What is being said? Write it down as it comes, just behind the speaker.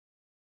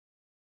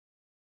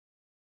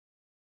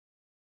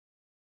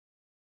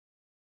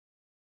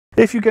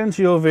If you get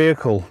into your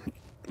vehicle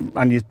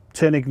and you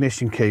turn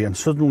ignition key and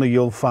suddenly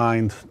you'll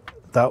find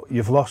that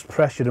you've lost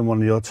pressure in one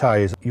of your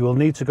tyres, you will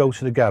need to go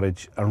to the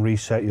garage and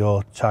reset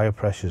your tyre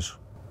pressures.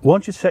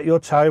 Once you set your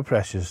tyre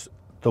pressures,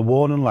 the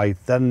warning light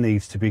then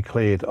needs to be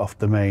cleared off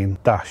the main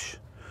dash.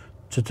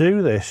 To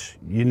do this,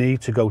 you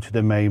need to go to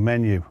the main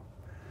menu.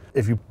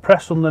 If you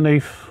press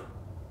underneath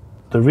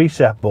the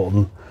reset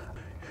button,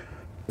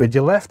 with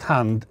your left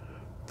hand,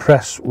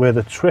 press where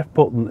the trip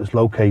button is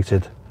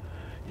located,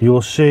 you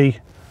will see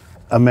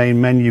a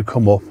main menu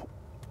come up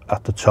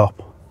at the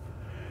top.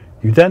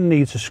 You then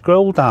need to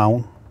scroll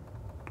down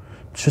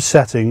to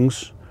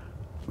settings,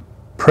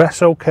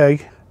 press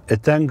OK.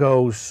 It then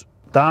goes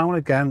down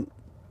again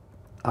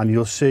and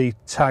you'll see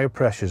tyre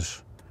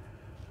pressures.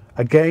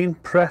 Again,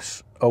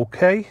 press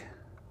OK,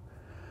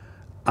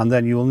 and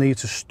then you will need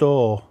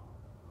to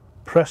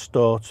press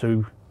store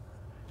to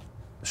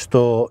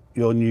store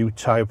your new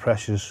tyre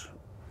pressures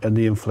in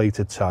the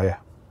inflated tyre.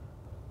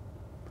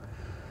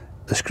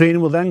 The screen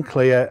will then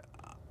clear.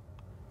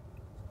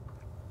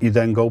 You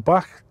then go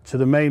back to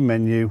the main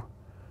menu,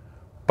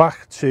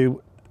 back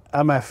to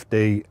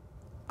MFD,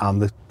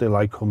 and the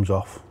light comes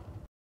off.